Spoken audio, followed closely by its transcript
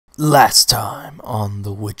Last time on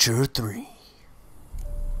The Witcher 3.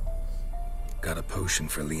 Got a potion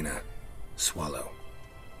for Lena. Swallow.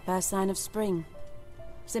 First sign of spring.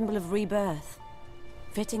 Symbol of rebirth.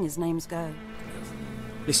 Fitting as names go.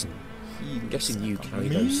 Listen, guessing you carry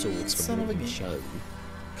those swords from the show.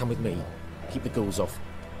 Come with me. Keep the ghouls off.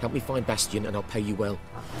 Help me find Bastion and I'll pay you well.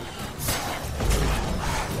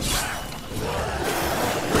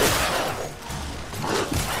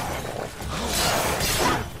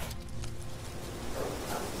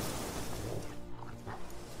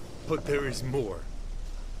 But there is more.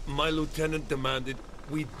 My lieutenant demanded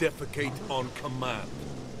we defecate on command.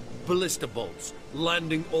 Ballista bolts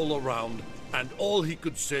landing all around, and all he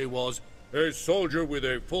could say was, "A soldier with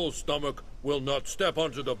a full stomach will not step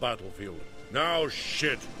onto the battlefield." Now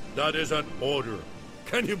shit, that is an order.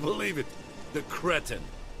 Can you believe it? The cretin.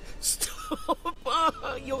 Stop!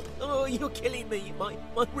 You're killing me. My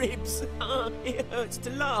ribs. It hurts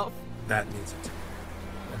to laugh. That needs it.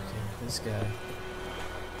 Okay, this guy.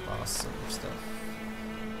 Awesome stuff.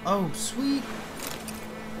 Oh, sweet!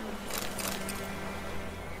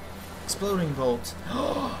 Exploding bolt.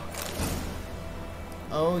 Oh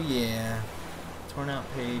yeah. Torn out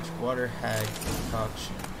page, water hag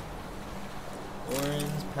concoction.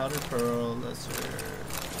 Orange, powder pearl, lesser.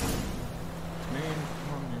 Marion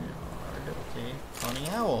Conard, okay. Connie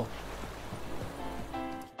Owl.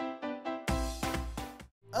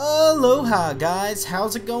 Aloha guys,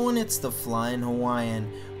 how's it going? It's the Flying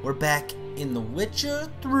Hawaiian. We're back in The Witcher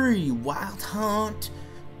 3 Wild Hunt.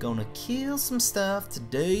 Gonna kill some stuff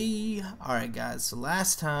today. Alright guys, so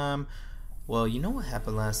last time, well, you know what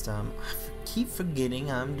happened last time. I keep forgetting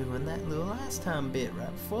I'm doing that little last time bit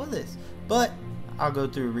right before this. But I'll go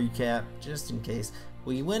through a recap just in case.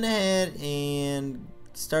 We went ahead and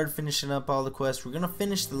started finishing up all the quests. We're gonna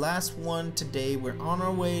finish the last one today. We're on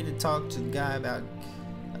our way to talk to the guy about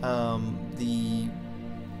the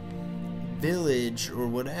village or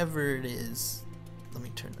whatever it is. Let me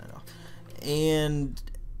turn that off. And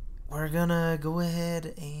we're gonna go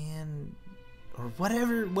ahead and, or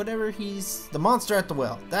whatever he's, the monster at the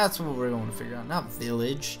well. That's what we're going to figure out, not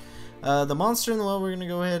village. The monster in the well, we're gonna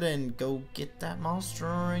go ahead and go get that monster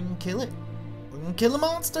and kill it. We're gonna kill a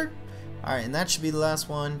monster. Alright, and that should be the last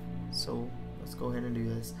one. So let's go ahead and do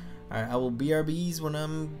this. Alright, I will BRBs when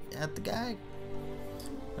I'm at the guy.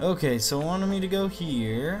 Okay, so it wanted me to go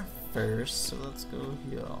here first, so let's go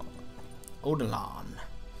here. Odalon.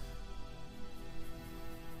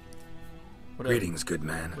 Greetings, good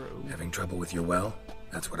man. Having trouble with your well?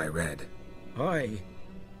 That's what I read. Aye.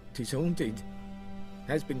 'Tis haunted.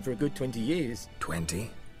 Has been for a good 20 years. 20?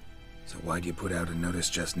 So why'd you put out a notice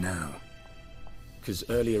just now? 'Cause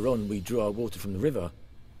earlier on we drew our water from the river.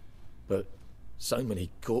 But so many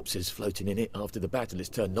corpses floating in it after the battle it's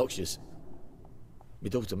turned noxious. My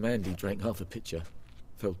daughter Mandy drank half a pitcher.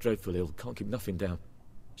 Fell dreadful ill, can't keep nothing down.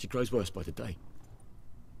 She grows worse by the day.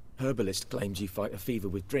 Herbalist claims you fight a fever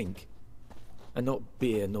with drink. And not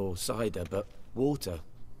beer nor cider, but water.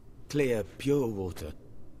 Clear, pure water.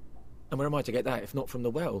 And where am I to get that if not from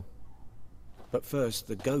the well? But first,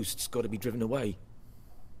 the ghost's got to be driven away.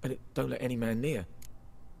 And it don't let any man near.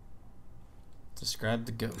 Describe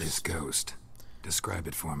the ghost. This ghost. Describe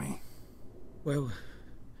it for me. Well,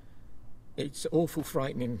 it's awful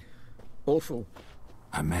frightening. Awful.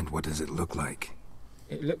 I meant, what does it look like?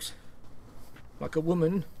 It looks like a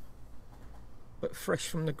woman, but fresh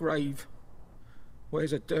from the grave.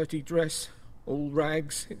 Wears a dirty dress, all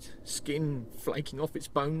rags, its skin flaking off its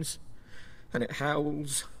bones, and it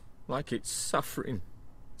howls like it's suffering.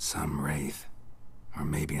 Some wraith. Or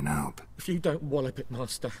maybe an alp. If you don't wallop it,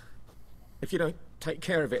 master, if you don't take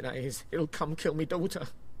care of it, that is, it'll come kill me daughter.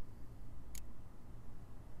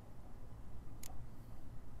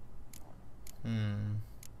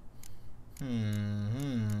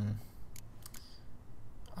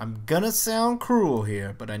 I'm gonna sound cruel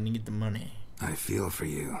here, but I need the money. I feel for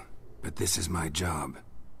you, but this is my job,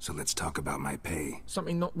 so let's talk about my pay.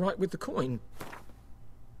 Something not right with the coin.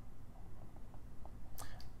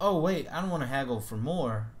 Oh wait, I don't want to haggle for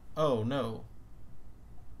more. Oh no.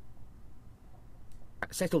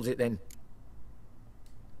 That settles it then.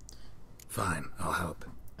 Fine, I'll help.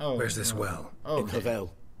 Oh, where's this no. well? In Okay.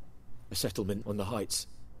 Havel. A settlement on the heights.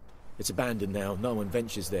 It's abandoned now. No one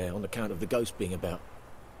ventures there on account of the ghost being about.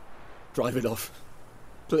 Drive it off.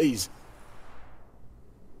 Please.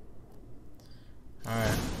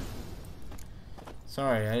 Alright.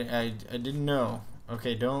 Sorry, I didn't know.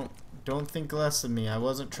 Okay, don't think less of me. I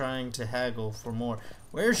wasn't trying to haggle for more.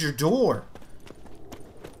 Where's your door?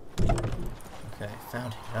 Okay,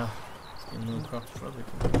 found it. Oh, it's getting a little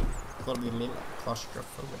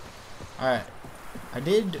claustrophobic. Alright. I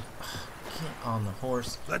did get on the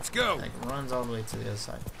horse. Let's go. Like runs all the way to the other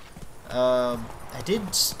side. I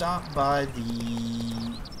did stop by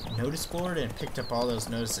the notice board and picked up all those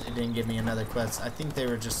notices. It didn't give me another quest. I think they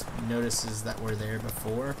were just notices that were there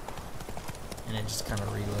before, and it just kind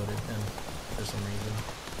of reloaded them for some reason.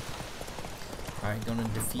 Alright, gonna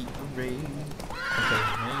defeat a raid. Okay,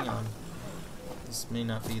 hang on. This may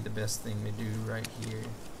not be the best thing to do right here.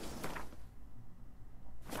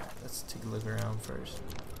 Let's take a look around first.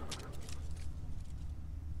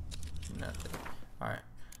 Nothing. Alright.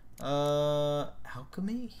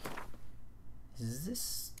 Alchemy? Is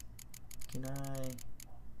this... Can I...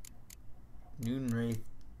 Noonwraith,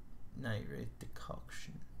 Nightwraith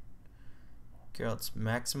decoction. Geralt's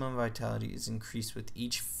maximum vitality is increased with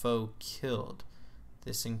each foe killed.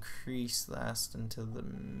 This increase lasts until the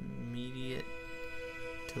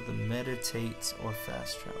meditates or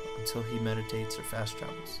fast travel. Until he meditates or fast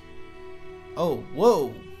travels. Oh,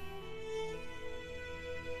 whoa!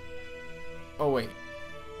 Oh, wait.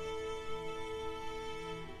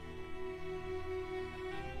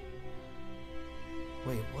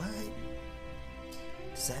 Wait, what?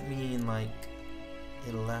 Does that mean, like,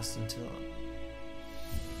 it'll last until...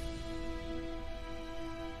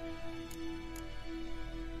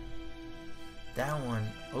 That one,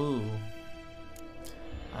 ooh.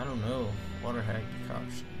 I don't know. Water hack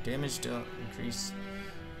decoction. Damage dealt increase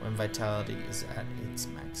when vitality is at its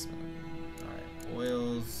maximum. Alright,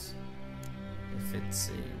 oils. If it's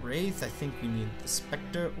a wraith, I think we need the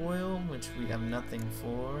specter oil, which we have nothing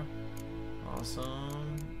for.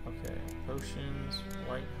 Awesome. Okay, potions,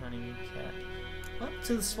 white honey, cat. Up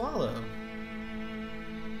to the swallow.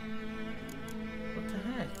 What the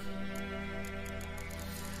heck?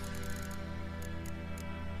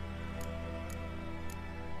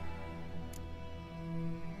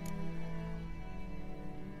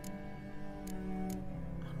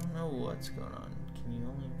 I don't know what's going on. Can you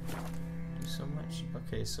only do so much?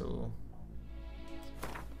 Okay, so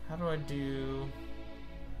how do I do...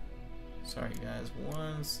 Sorry guys,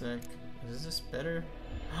 one sec. Is this better?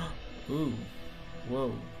 Ooh.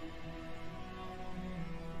 Whoa.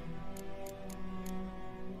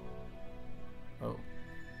 Oh.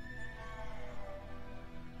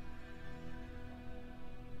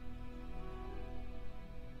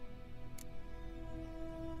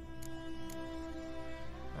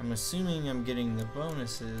 I'm assuming I'm getting the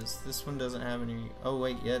bonuses. This one doesn't have any... Oh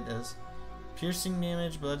wait, yeah it does. Piercing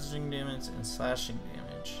damage, bludgeoning damage, and slashing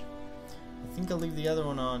damage. I think I'll leave the other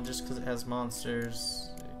one on just because it has monsters.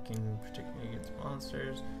 It can protect me against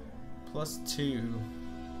monsters. +2.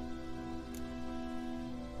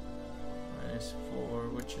 -4.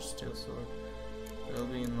 Witcher Steel Sword.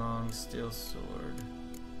 Belvian Long Steel Sword.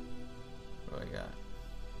 What do I got?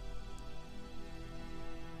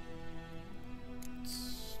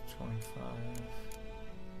 It's 25.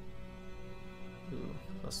 Ooh,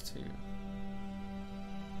 +2.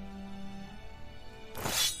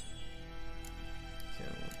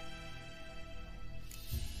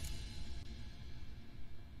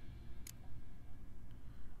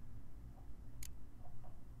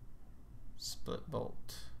 Split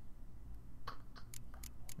bolt.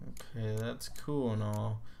 Okay, that's cool and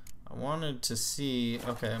all. I wanted to see...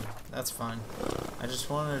 Okay, that's fine. I just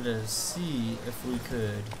wanted to see if we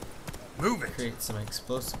could move it. Create some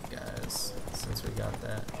explosive guys, since we got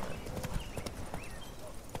that.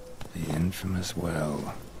 The infamous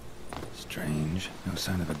well. Strange. No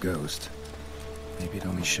sign of a ghost. Maybe it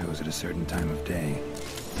only shows at a certain time of day.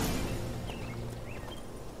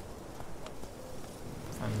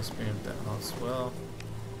 Find the spirit of that house well.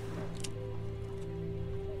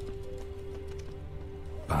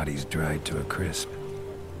 Bodies dried to a crisp.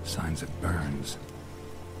 Signs of burns.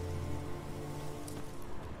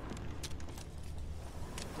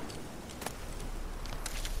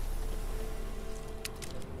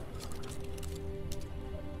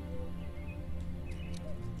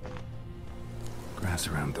 Grass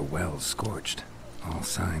around the well scorched. All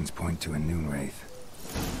signs point to a Noonwraith.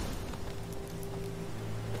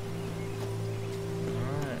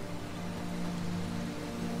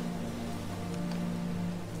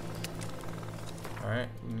 Alright,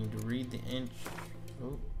 we need to read the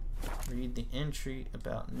entry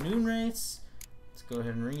about Noonwraiths. Let's go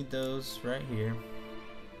ahead and read those right here.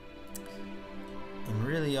 And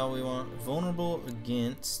really all we want, vulnerable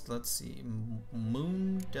against, let's see,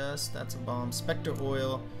 moon dust, that's a bomb, specter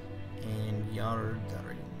oil, and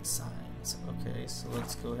Yardarin signs. Okay, so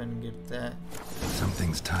let's go ahead and get that.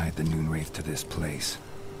 Something's tied the Noonwraith to this place.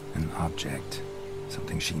 An object.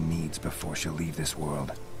 Something she needs before she'll leave this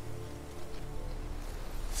world.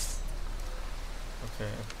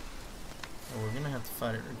 Okay. Oh, we're gonna have to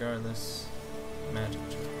fight it regardless. Magic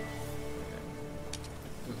jar. Okay.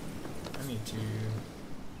 Ooh, I need to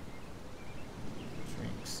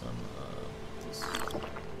drink some of this.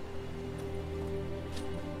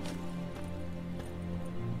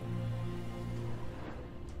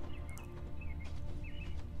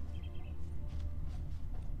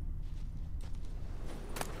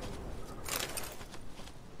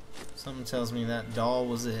 Something tells me that doll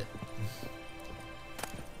was it.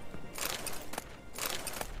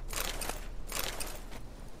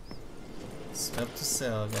 Stuff to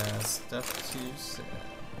sell, guys. Stuff to sell.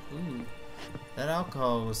 Ooh. That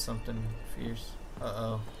alcohol was something fierce.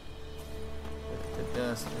 Uh-oh. Put the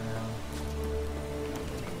dust around.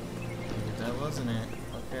 Maybe that wasn't it.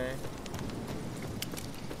 Okay.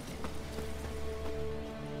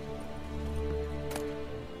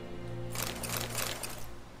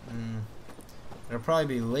 It'll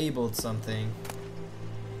probably be labeled something.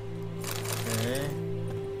 Okay.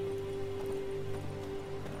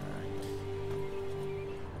 Alright.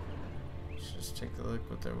 Let's just take a look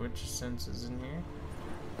with our witch senses in here.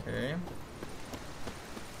 Okay.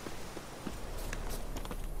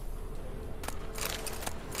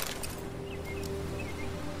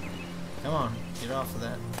 Come on, get off of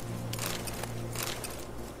that.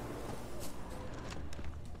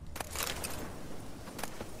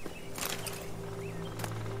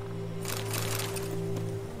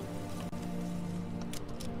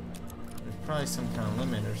 Probably some kind of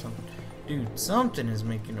limit or something. Dude, something is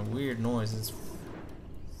making a weird noise. It's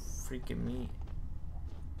freaking me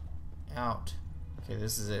out. Okay,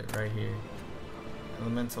 this is it right here.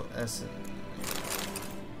 Elemental essence.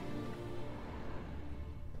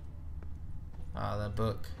 Ah, that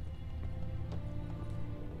book.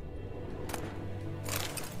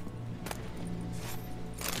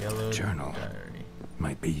 Yellow journal. Diary.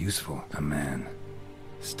 Might be useful. A man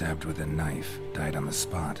stabbed with a knife, died on the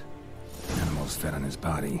spot. Animals fed on his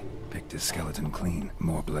body, picked his skeleton clean.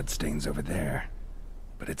 More bloodstains over there.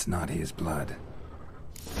 But it's not his blood.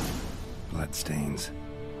 Bloodstains,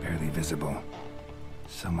 barely visible.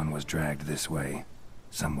 Someone was dragged this way.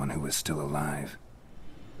 Someone who was still alive.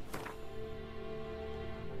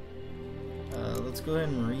 Let's go ahead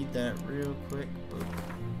and read that real quick. Book.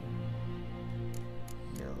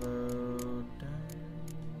 Yellow Diary.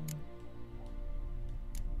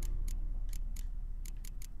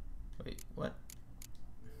 Wait, what?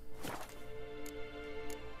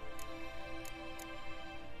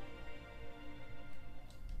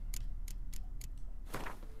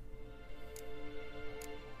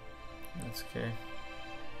 That's okay.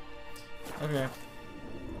 Okay.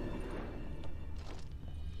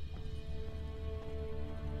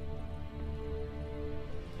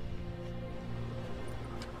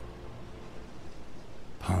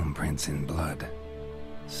 Palm prints in blood.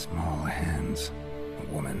 Small hands.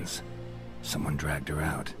 A woman's. Someone dragged her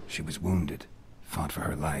out. She was wounded. Fought for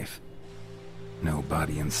her life. No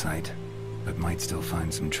body in sight, but might still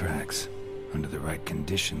find some tracks. Under the right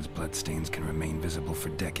conditions, bloodstains can remain visible for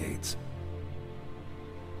decades.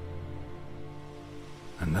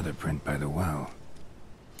 Another print by the well.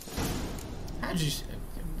 How'd you...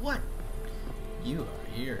 What? Your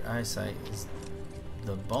eyesight is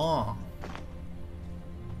the bomb.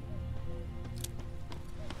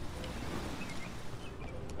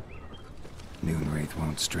 Noonwraith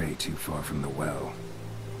won't stray too far from the well.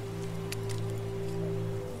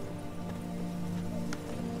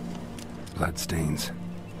 Bloodstains.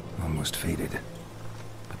 Almost faded.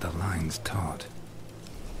 But the line's taut.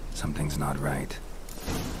 Something's not right.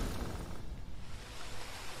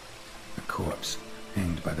 A corpse,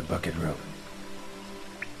 hanged by the bucket rope.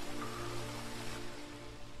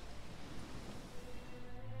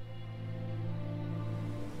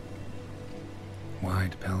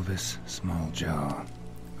 Wide pelvis, small jaw.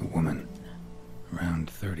 A woman. Around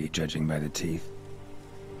 30, judging by the teeth.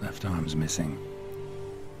 Left arm's missing.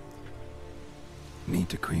 Need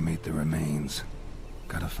to cremate the remains.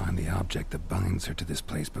 Gotta find the object that binds her to this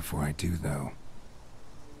place before I do, though.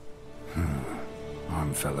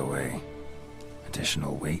 Arm fell away.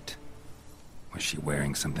 Additional weight? Was she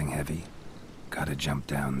wearing something heavy? Gotta jump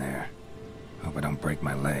down there. Hope I don't break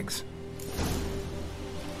my legs.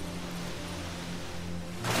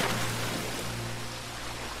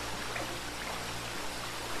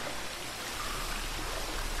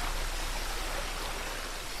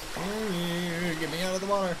 Get me out of the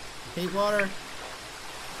water. Hate water.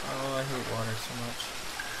 Oh, I hate water so much.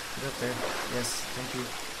 Get up there. Yes, thank you.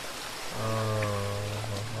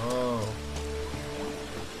 Oh.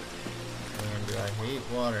 Man, do I hate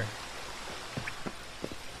water.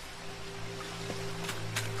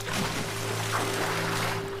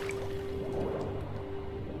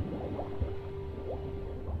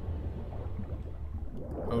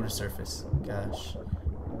 go to surface. Gosh.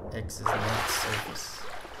 X is not surface.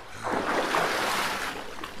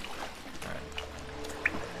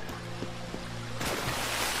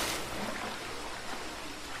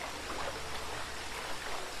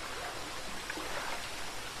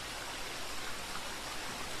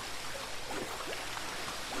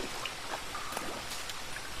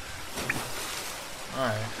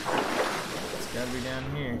 Alright. It's gotta be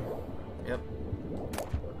down here. Yep.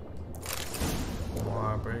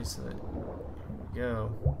 More bracelet. Here we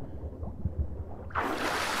go.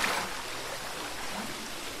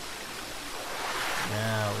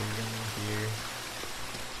 Now we're in here.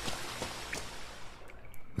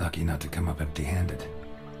 Lucky not to come up empty-handed.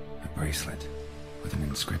 A bracelet with an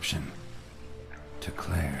inscription. To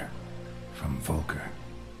Claire, from Volker.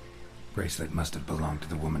 Bracelet must have belonged to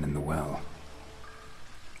the woman in the well.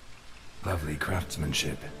 Lovely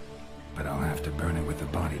craftsmanship, but I'll have to burn it with the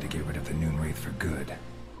body to get rid of the Noonwraith for good.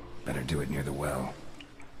 Better do it near the well.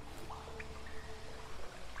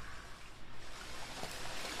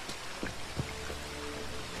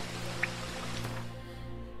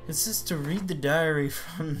 It says to read the diary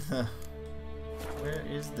from the... Where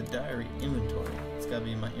is the diary? Inventory. It's gotta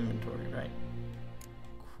be in my inventory, right?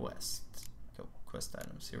 Quest. Go, quest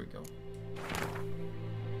items. Here we go.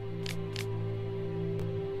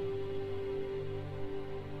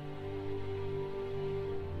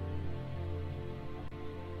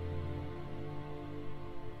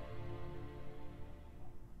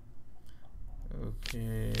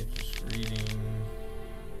 Okay, just reading.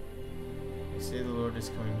 They say the Lord is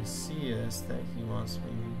coming to see us, that he wants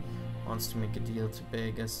to make a deal to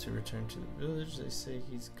beg us to return to the village. They say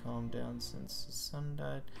he's calmed down since his son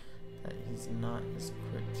died, that he's not as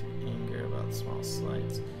quick to anger about small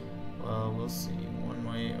slights. Well, we'll see, one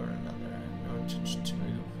way or another. I have no intention to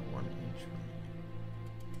move 1 inch from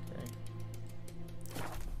here.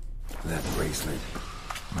 Okay. That bracelet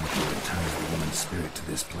might be what ties the woman's spirit to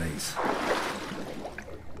this place.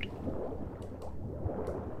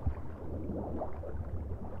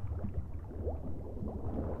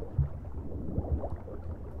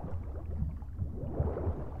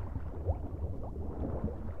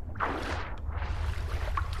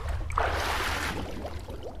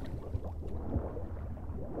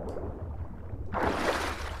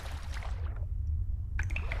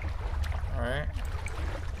 Alright.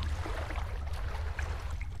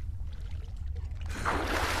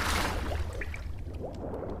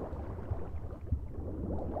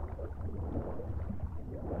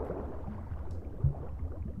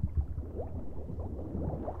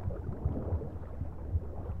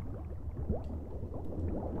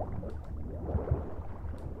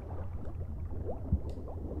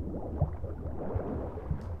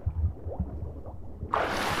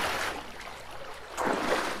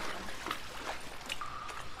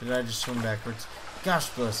 Did I just swim backwards? Gosh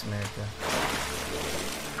bless America.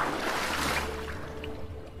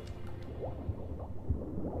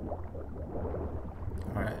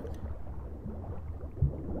 Alright.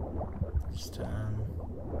 This time.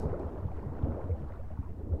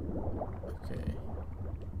 Okay.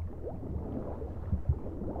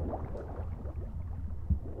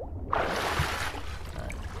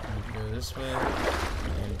 Alright, I need to go this way.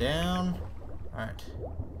 And down. Alright.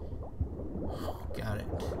 Got it.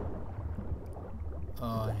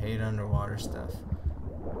 Oh, I hate underwater stuff.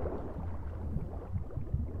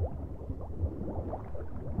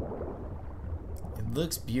 It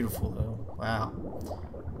looks beautiful though. Wow.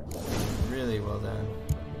 Really well done.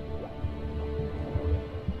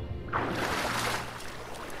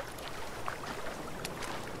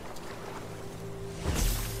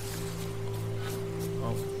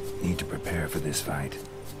 Oh. Need to prepare for this fight.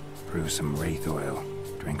 Brew some wraith oil.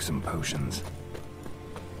 Drink some potions.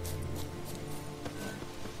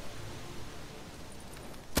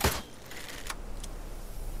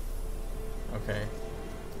 Okay.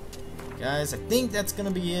 Guys, I think that's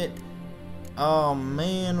gonna be it. Oh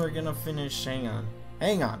man, we're gonna finish. Hang on.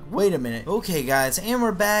 Hang on. Wait a minute. Okay guys, and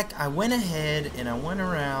we're back. I went ahead and I went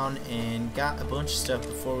around and got a bunch of stuff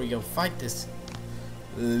before we go fight this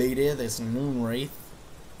lady, this Noonwraith.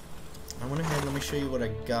 I went ahead, let me show you what I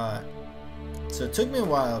got. So it took me a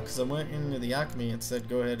while because I went into the alchemy and said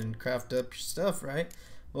go ahead and craft up your stuff, right?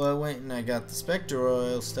 Well, I went and I got the specter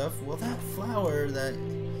oil stuff. Well, that flower that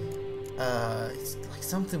it's like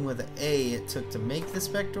something with an A it took to make the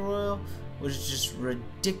specter oil was just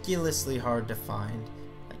ridiculously hard to find.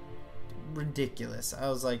 Like, ridiculous. I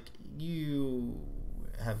was like, you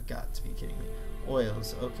have got to be kidding me.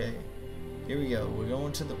 Oils, okay. Here we go. We're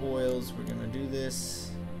going to the oils. We're gonna do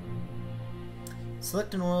this.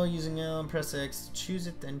 Select an oil using L and press X to choose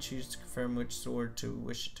it, then choose to confirm which sword to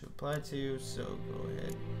wish it to apply to. So go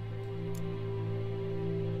ahead.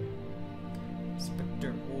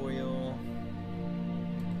 Spectre oil.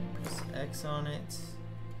 Press X on it.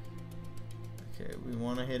 Okay, we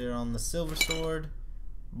want to hit it on the silver sword.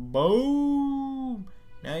 Boom!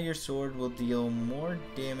 Now your sword will deal more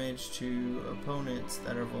damage to opponents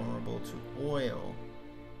that are vulnerable to oil.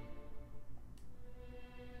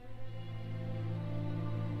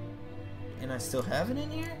 And I still have it in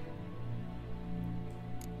here?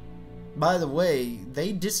 By the way,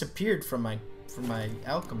 they disappeared from my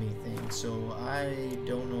alchemy thing, so I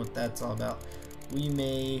don't know what that's all about. We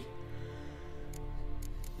may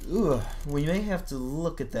have to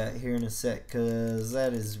look at that here in a sec, because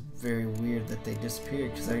that is very weird that they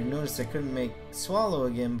disappeared, because I noticed I couldn't make Swallow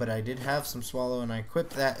again, but I did have some Swallow and I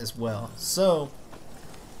equipped that as well. So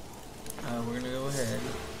we're gonna go ahead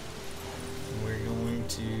and we're going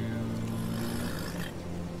to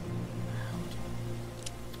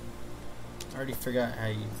I already forgot how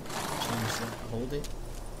you change that. Hold it.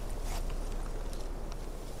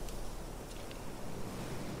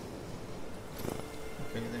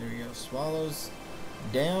 Okay, there we go. Swallows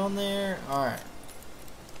down there. Alright.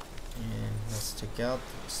 And let's take out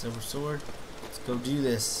the silver sword. Let's go do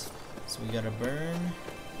this. So we gotta burn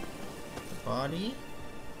the body.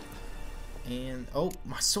 And oh,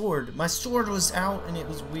 my sword. My sword was out and it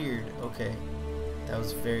was weird. Okay. That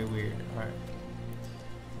was very weird. Alright.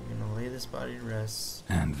 We're gonna lay this body to rest.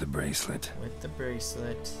 And the bracelet. With the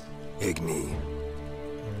bracelet. Igni.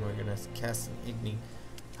 And we're gonna cast an Igni.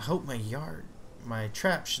 I hope my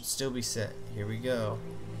trap should still be set. Here we go.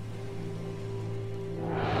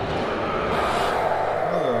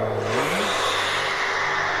 Hello, lady.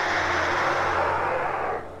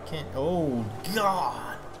 Can't. Oh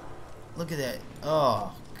God! Look at that.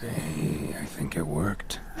 Oh, good. Hey, I think it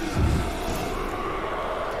worked.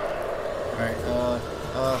 Alright,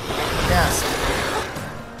 cast.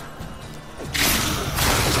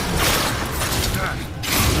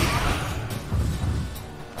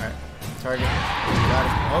 Alright, target. Got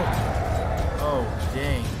it. Oh. Oh,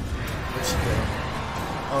 dang. Where'd she go?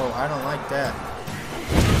 Oh, I don't like that.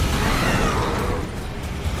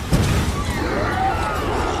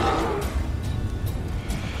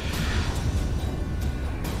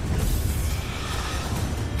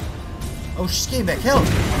 Oh, she's getting back. Help!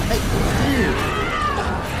 Hey, dude.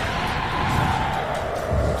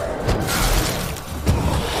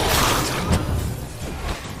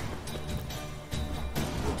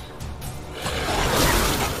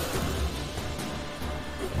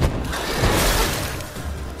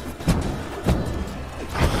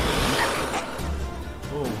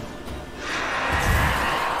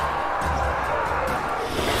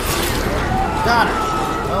 Got her!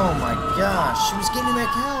 Oh my gosh, she was getting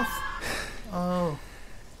back health! Oh.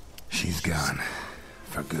 She's gone.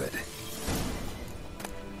 For good.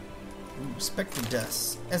 Ooh, Spectre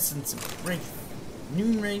Dust. Essence of Wraith.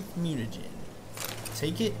 Noonwraith Mutagen.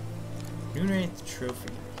 Take it. Noonwraith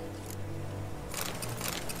Trophy.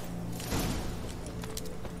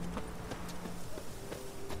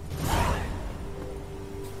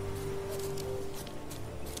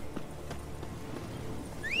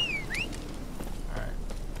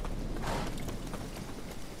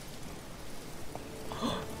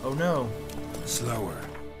 Oh no! Slower.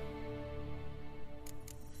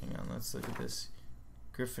 Hang on, let's look at this.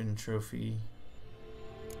 Griffin Trophy.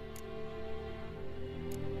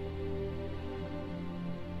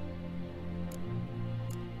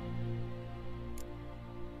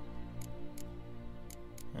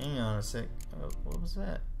 Hang on a sec. Oh, what was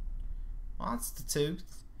that? Monster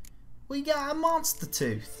Tooth? We got a Monster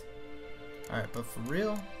Tooth! Alright, but for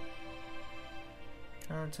real?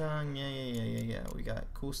 Counter tongue, yeah. We got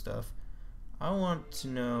cool stuff. I want to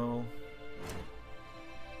know.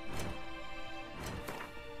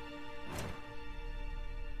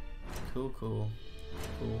 Cool.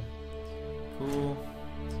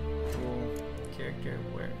 Character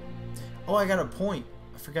where? Oh, I got a point.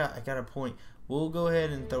 I forgot. I got a point. We'll go ahead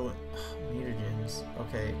and throw it. Mutagens.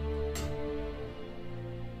 Okay.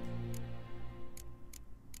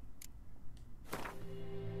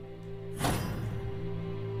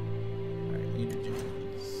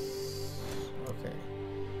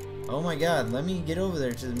 Oh my god, let me get over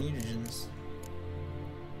there to the mutagens.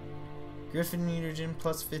 Griffin mutagen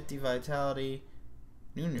plus 50 vitality.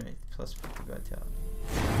 Noonwraith plus 50 vitality.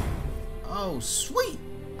 Oh, sweet!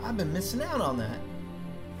 I've been missing out on that.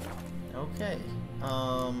 Okay.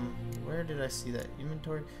 Where did I see that?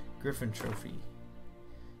 Inventory? Griffin trophy.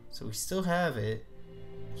 So we still have it.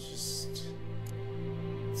 It's just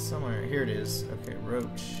somewhere. Here it is. Okay,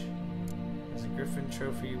 Roach. There's a Griffin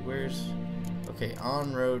trophy. Where's... Okay,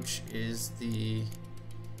 on Roach is the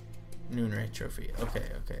Noonwraith trophy. Okay,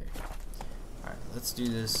 okay. Alright, let's do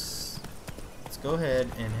this. Let's go ahead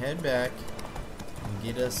and head back and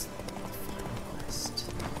get us the final quest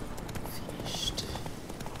finished.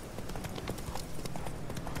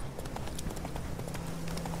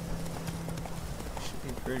 Should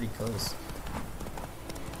be pretty close.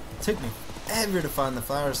 It took me forever to find the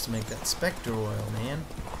flowers to make that Spectre oil, man.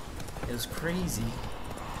 It was crazy.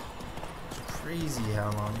 It was crazy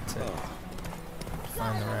how long it took to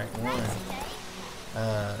find the right one.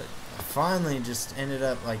 I finally just ended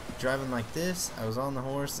up like driving like this. I was on the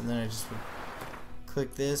horse and then I just would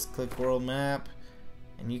click this, click world map,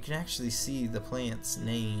 and you can actually see the plants'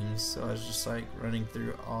 names. So I was just like running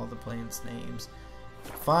through all the plants' names.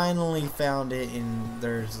 Finally found it, and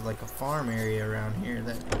there's like a farm area around here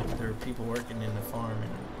that there were people working in the farm,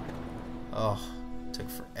 and oh, it took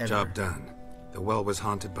forever. Job done. The well was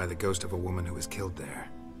haunted by the ghost of a woman who was killed there.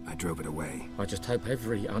 I drove it away. I just hope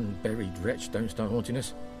every unburied wretch don't start haunting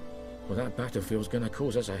us. Well, that battlefield's gonna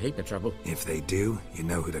cause us a heap of trouble. If they do, you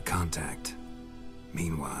know who to contact.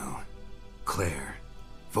 Meanwhile, Claire,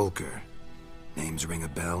 Volker, names ring a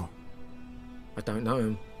bell? I don't know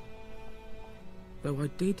him. Though I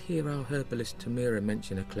did hear our herbalist Tamira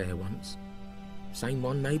mention a Claire once. Same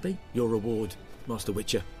one, maybe? Your reward, Master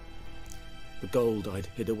Witcher. The gold I'd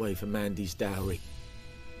hid away for Mandy's dowry.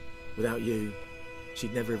 Without you,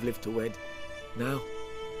 she'd never have lived to wed. Now,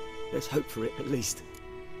 let's hope for it, at least.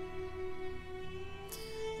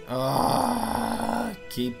 Ah,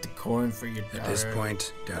 keep the coin for your daughter. At this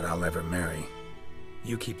point, doubt I'll ever marry.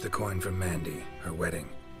 You keep the coin for Mandy, her wedding.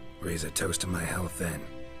 Raise a toast to my health then.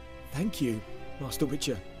 Thank you, Master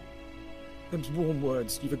Witcher. Them's warm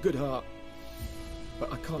words, you've a good heart.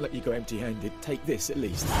 But I can't let you go empty-handed. Take this, at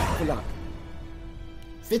least. Good luck.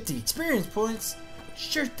 50 experience points.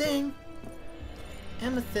 Sure thing.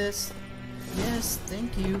 Amethyst. Yes,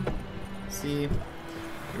 thank you. See,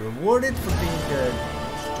 you're rewarded for being good.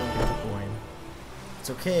 Just don't get the coin. It's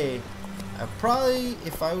okay. I probably,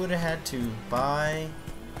 if I would have had to buy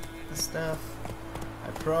the stuff, I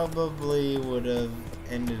probably would have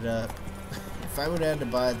ended up, if I would have had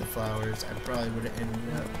to buy the flowers, I probably would have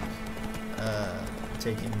ended up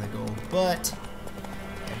taking the gold. But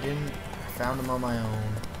I didn't. I found them on my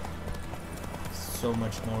own. So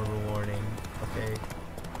much more rewarding. Okay.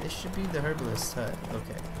 This should be the herbalist's hut.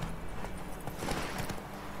 Okay.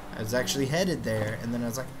 I was actually headed there, and then I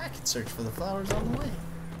was like, I can search for the flowers on the way.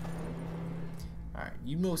 Alright,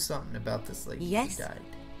 you know something about this lady Yes. who died.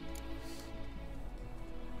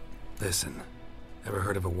 Listen, ever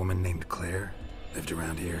heard of a woman named Claire? Lived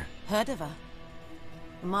around here? Heard of her?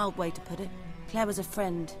 A mild way to put it. Claire was a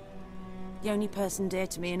friend. The only person dear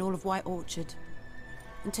to me in all of White Orchard.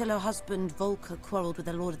 Until her husband, Volker, quarreled with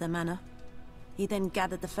the lord of the manor. He then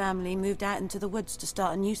gathered the family, moved out into the woods to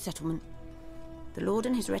start a new settlement. The lord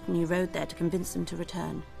and his retinue rode there to convince them to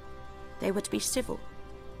return. They were to be civil.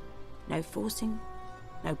 No forcing,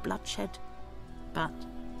 no bloodshed. But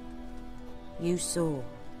you saw.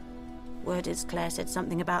 Word is Claire said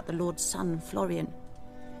something about the lord's son, Florian.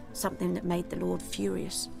 Something that made the lord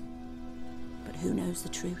furious. But who knows the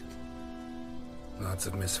truth? Lots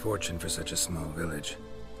of misfortune for such a small village.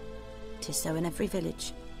 'Tis so in every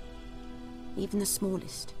village. Even the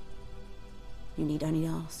smallest. You need only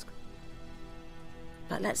ask.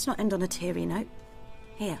 But let's not end on a teary note.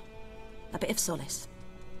 Here, a bit of solace.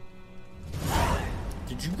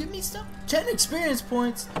 Did you give me stuff? 10 experience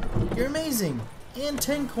points! You're amazing! And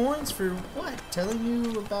 10 coins for what? Telling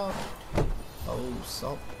you about... Oh,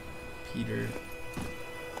 saltpeter.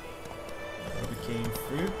 Herbicane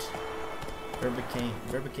fruit.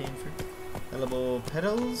 Herbicane fruit. Edible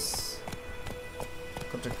petals.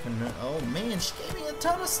 Oh man, she gave me a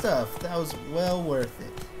ton of stuff. That was well worth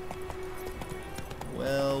it.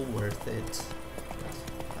 Well worth it.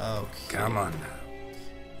 Okay. Come on now.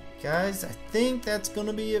 Guys, I think that's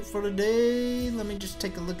gonna be it for today. Let me just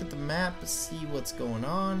take a look at the map and see what's going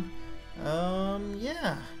on.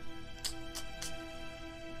 Yeah.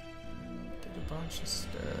 Did a bunch of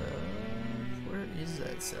stuff. Where is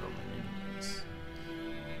that settlement anyways?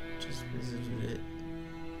 Just visited it.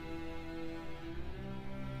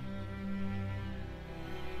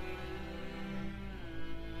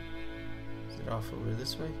 Is it off over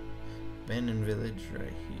this way? Abandoned village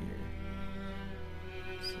right here.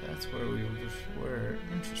 So that's where we just were.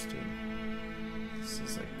 Interesting. This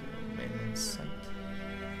is like an abandoned site.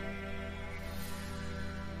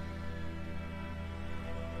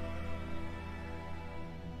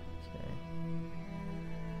 Okay.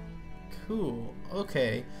 Cool.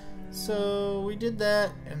 Okay, so we did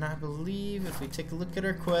that, and I believe if we take a look at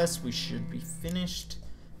our quest, we should be finished.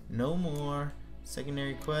 No more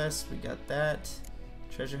secondary quests. We got that.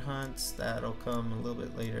 Treasure hunts, that'll come a little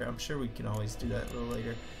bit later. I'm sure we can always do that a little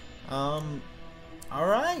later.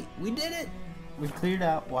 Alright, we did it. We cleared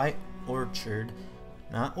out White Orchard.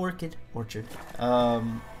 Not Orchid, Orchard. Yeah,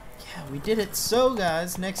 we did it. So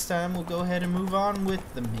guys, next time we'll go ahead and move on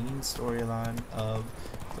with the main storyline of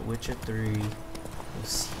The Witcher 3. We'll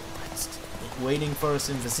see what's waiting for us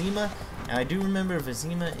in Vizima. Now, I do remember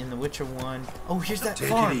Vizima in The Witcher 1. Oh, here's that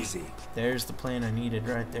farm. Take it easy. There's the plan I needed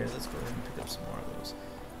right there. Let's go ahead and pick up some more of those.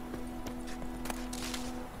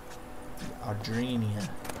 The Adrenia.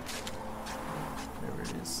 Whatever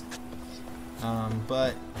it is.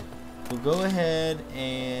 But we'll go ahead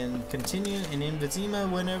and continue. And in Vizima,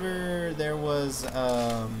 whenever there was,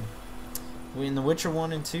 in The Witcher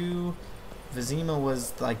 1 and 2, Vizima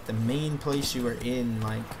was like the main place you were in,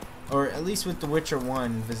 like, or at least with The Witcher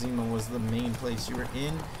 1, Vizima was the main place you were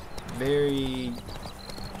in. Very,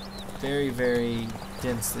 very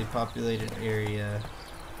densely populated area.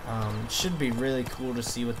 Should be really cool to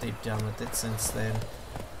see what they've done with it since then.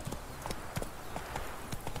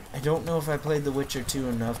 I don't know if I played The Witcher 2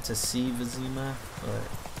 enough to see Vizima,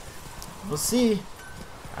 but we'll see.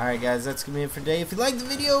 Alright guys, that's going to be it for today. If you liked the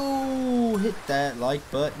video, hit that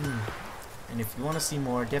like button. And if you want to see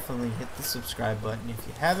more, definitely hit the subscribe button if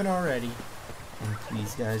you haven't already. And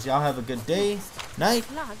please guys, y'all have a good day, night,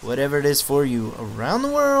 whatever it is for you around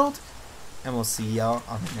the world. And we'll see y'all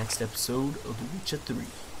on the next episode of The Witcher 3.